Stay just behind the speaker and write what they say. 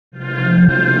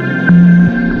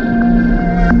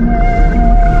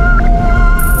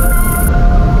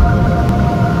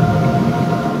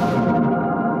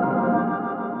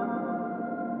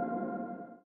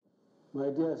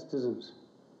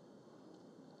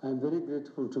I am very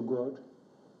grateful to God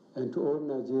and to all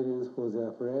Nigerians for their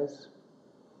prayers.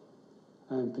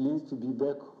 I am pleased to be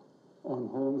back on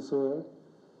home soil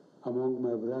among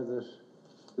my brothers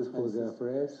for their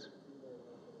prayers.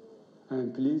 I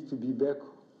am pleased to be back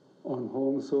on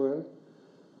home soil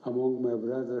among my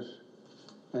brothers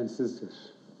and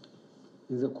sisters.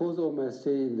 In the course of my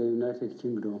stay in the United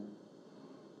Kingdom,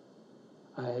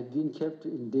 I have been kept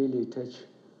in daily touch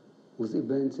with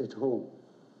events at home.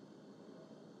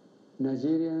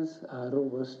 Nigerians are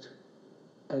robust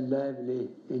and lively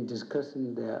in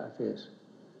discussing their affairs.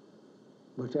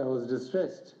 But I was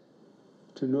distressed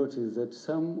to notice that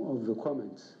some of the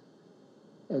comments,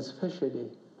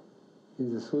 especially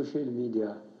in the social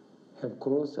media, have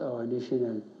crossed our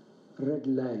national red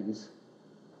lines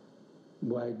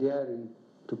by daring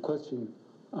to question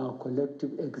our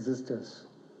collective existence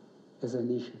as a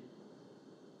nation.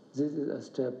 This is a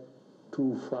step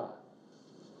too far.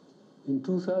 In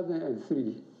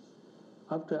 2003,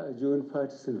 after I joined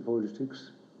partisan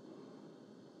politics,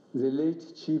 the late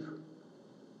Chief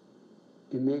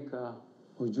Emeka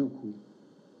Ojukwu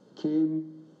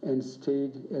came and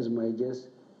stayed as my guest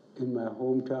in my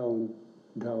hometown,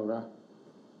 Daura.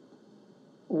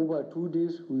 Over 2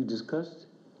 days, we discussed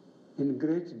in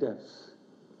great depth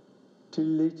till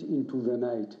late into the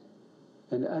night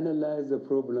and analyzed the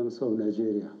problems of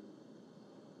Nigeria.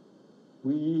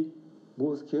 We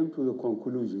both came to the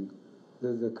conclusion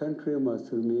that the country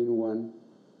must remain one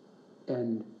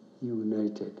and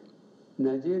united.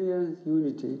 Nigeria's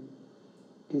unity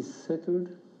is settled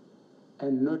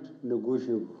and not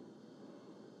negotiable.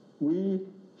 We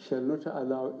shall not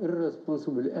allow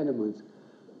irresponsible elements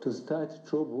to start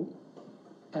trouble,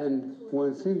 and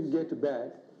when things get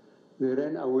bad, they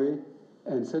run away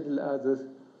and saddle others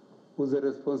with the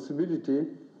responsibility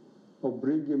of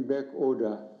bringing back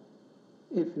order,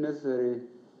 if necessary,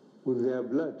 with their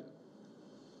blood.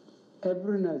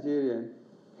 Every Nigerian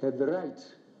has the right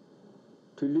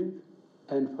to live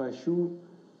and pursue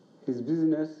his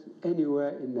business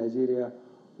anywhere in Nigeria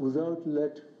without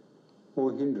let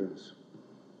or hindrance.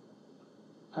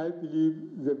 I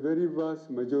believe the very vast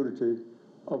majority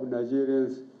of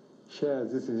Nigerians share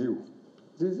this view.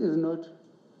 This is not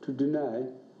to deny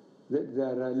that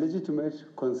there are legitimate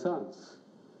concerns.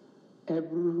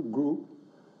 Every group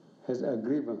has a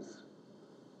grievance,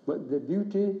 but the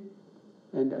beauty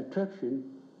and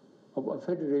attraction of a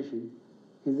federation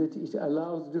is that it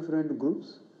allows different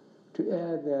groups to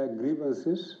air their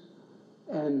grievances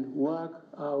and work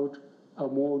out a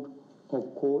mode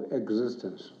of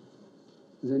coexistence.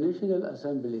 The National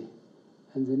Assembly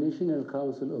and the National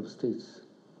Council of States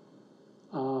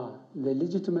are the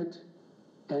legitimate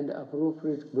and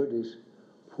appropriate bodies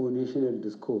for national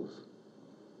discourse.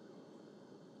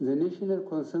 The national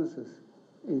consensus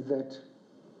is that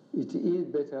it is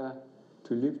better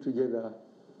to live together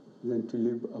than to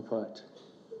live apart.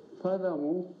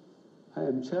 Furthermore, I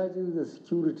am charging the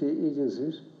security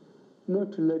agencies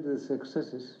not to let the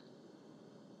successes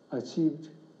achieved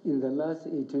in the last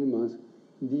 18 months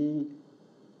be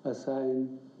a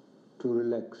sign to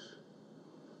relax.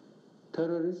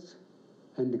 Terrorists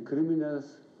and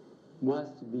criminals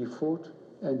must be fought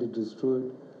and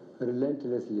destroyed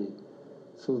relentlessly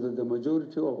so that the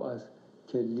majority of us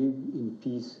can live in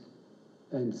peace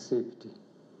and safety.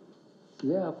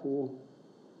 Therefore,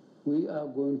 we are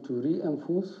going to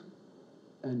reinforce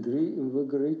and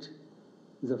reinvigorate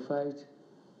the fight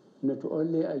not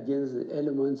only against the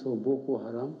elements of Boko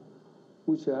Haram,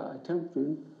 which are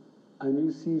attempting a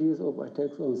new series of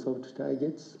attacks on soft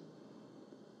targets,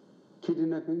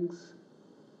 kidnappings,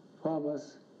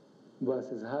 farmers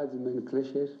versus herdsmen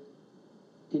clashes,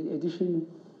 in addition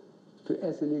to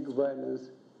ethnic violence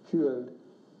fueled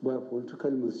by political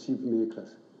mischief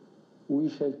makers. We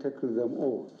shall tackle them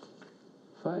all.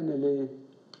 Finally,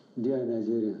 dear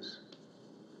Nigerians,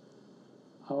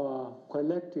 our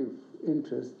collective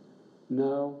interest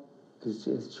now is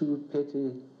to eschew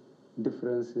petty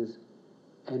differences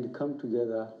and come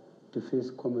together to face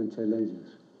common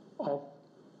challenges of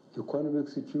economic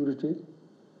security,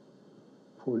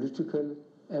 political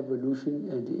evolution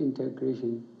and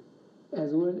integration,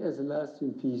 as well as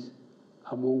lasting peace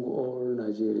among all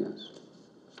Nigerians.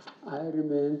 I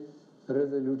remain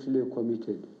resolutely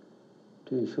committed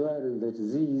to ensuring that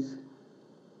these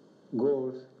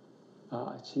goals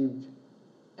are achieved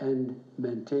and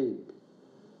maintained.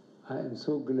 I am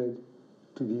so glad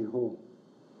to be home.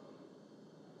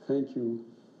 Thank you,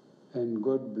 and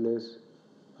God bless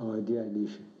our dear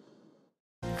nation.